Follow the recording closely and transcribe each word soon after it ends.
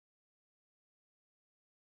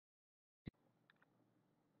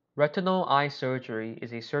Retinal eye surgery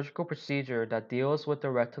is a surgical procedure that deals with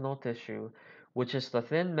the retinal tissue, which is the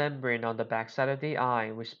thin membrane on the backside of the eye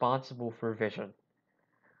responsible for vision.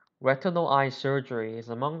 Retinal eye surgery is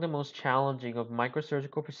among the most challenging of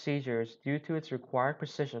microsurgical procedures due to its required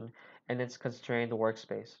precision and its constrained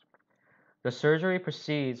workspace. The surgery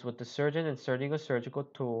proceeds with the surgeon inserting a surgical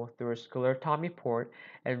tool through a sclerotomy port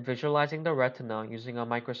and visualizing the retina using a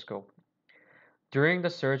microscope. During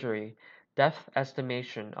the surgery, depth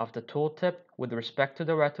estimation of the tool tip with respect to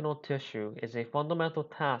the retinal tissue is a fundamental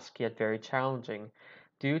task yet very challenging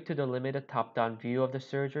due to the limited top-down view of the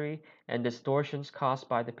surgery and distortions caused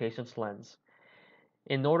by the patient's lens.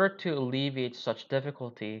 In order to alleviate such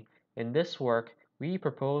difficulty, in this work, we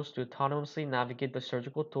propose to autonomously navigate the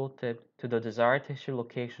surgical tooltip to the desired tissue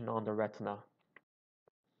location on the retina.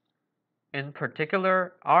 In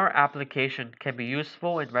particular, our application can be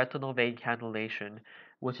useful in retinal vein cannulation,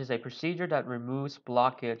 which is a procedure that removes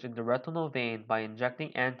blockage in the retinal vein by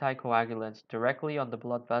injecting anticoagulants directly on the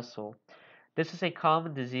blood vessel. This is a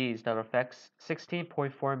common disease that affects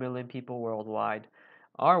 16.4 million people worldwide.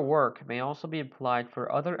 Our work may also be applied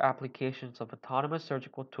for other applications of autonomous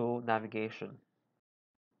surgical tool navigation.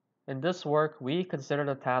 In this work, we consider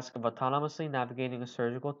the task of autonomously navigating a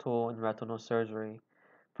surgical tool in retinal surgery.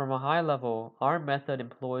 From a high level, our method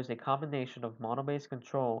employs a combination of model-based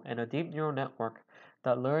control and a deep neural network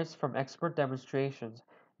that learns from expert demonstrations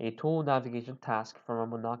a tool navigation task from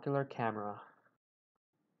a monocular camera.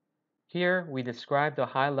 Here, we describe the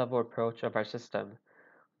high-level approach of our system.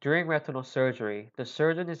 During retinal surgery, the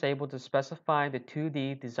surgeon is able to specify the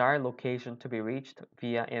 2D desired location to be reached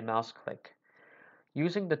via a mouse click.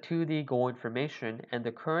 Using the 2D goal information and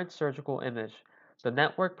the current surgical image, the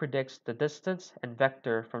network predicts the distance and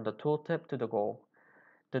vector from the tooltip to the goal.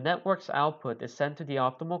 The network's output is sent to the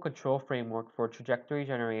optimal control framework for trajectory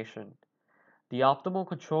generation. The optimal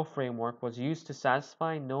control framework was used to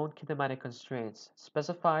satisfy known kinematic constraints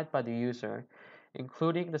specified by the user,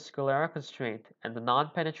 including the sclera constraint and the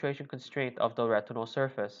non-penetration constraint of the retinal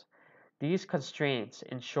surface. These constraints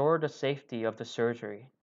ensure the safety of the surgery.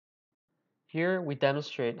 Here we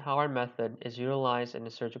demonstrate how our method is utilized in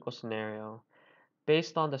a surgical scenario.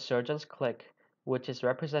 Based on the surgeon's click, which is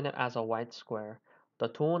represented as a white square, the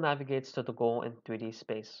tool navigates to the goal in 3D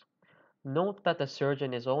space. Note that the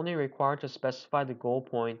surgeon is only required to specify the goal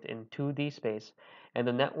point in 2D space, and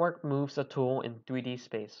the network moves the tool in 3D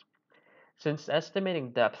space. Since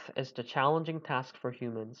estimating depth is the challenging task for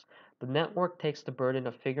humans, the network takes the burden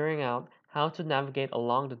of figuring out how to navigate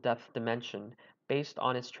along the depth dimension based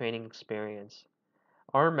on its training experience.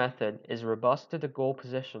 Our method is robust to the goal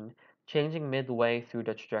position, changing midway through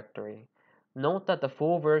the trajectory. Note that the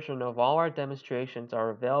full version of all our demonstrations are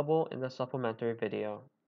available in the supplementary video.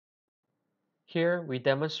 Here, we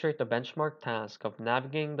demonstrate the benchmark task of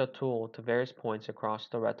navigating the tool to various points across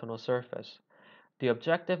the retinal surface. The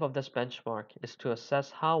objective of this benchmark is to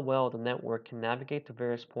assess how well the network can navigate to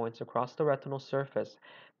various points across the retinal surface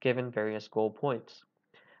given various goal points.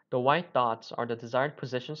 The white dots are the desired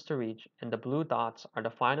positions to reach, and the blue dots are the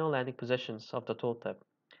final landing positions of the tooltip.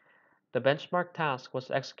 The benchmark task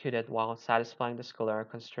was executed while satisfying the sclera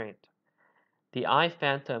constraint. The eye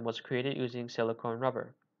phantom was created using silicone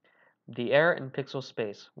rubber. The error in pixel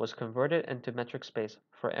space was converted into metric space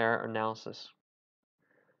for error analysis.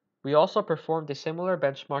 We also performed a similar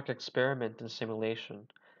benchmark experiment in simulation.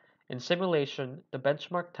 In simulation, the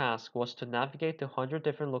benchmark task was to navigate to 100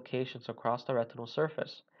 different locations across the retinal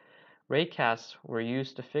surface. Raycasts were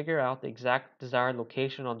used to figure out the exact desired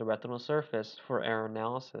location on the retinal surface for error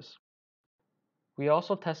analysis. We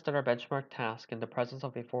also tested our benchmark task in the presence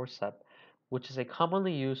of a forceps, which is a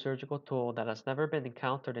commonly used surgical tool that has never been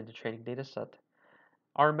encountered in the training dataset.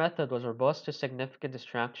 Our method was robust to significant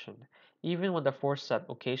distraction, even when the forceps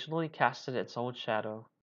occasionally casted its own shadow.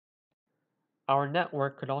 Our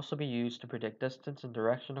network could also be used to predict distance and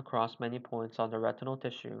direction across many points on the retinal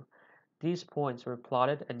tissue. These points were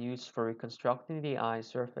plotted and used for reconstructing the eye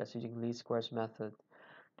surface using least squares method.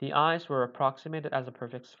 The eyes were approximated as a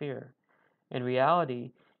perfect sphere. In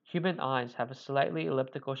reality, human eyes have a slightly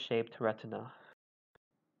elliptical shaped retina.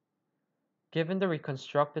 Given the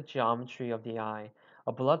reconstructed geometry of the eye,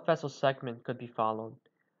 a blood vessel segment could be followed.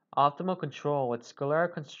 Optimal control with sclera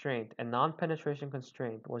constraint and non-penetration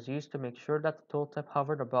constraint was used to make sure that the tooltip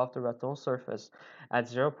hovered above the retinal surface at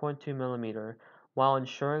 0.2 mm while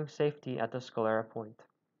ensuring safety at the sclera point.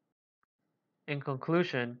 In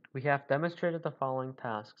conclusion, we have demonstrated the following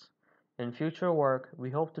tasks. In future work,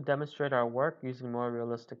 we hope to demonstrate our work using more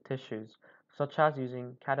realistic tissues, such as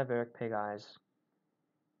using cadaveric pig eyes.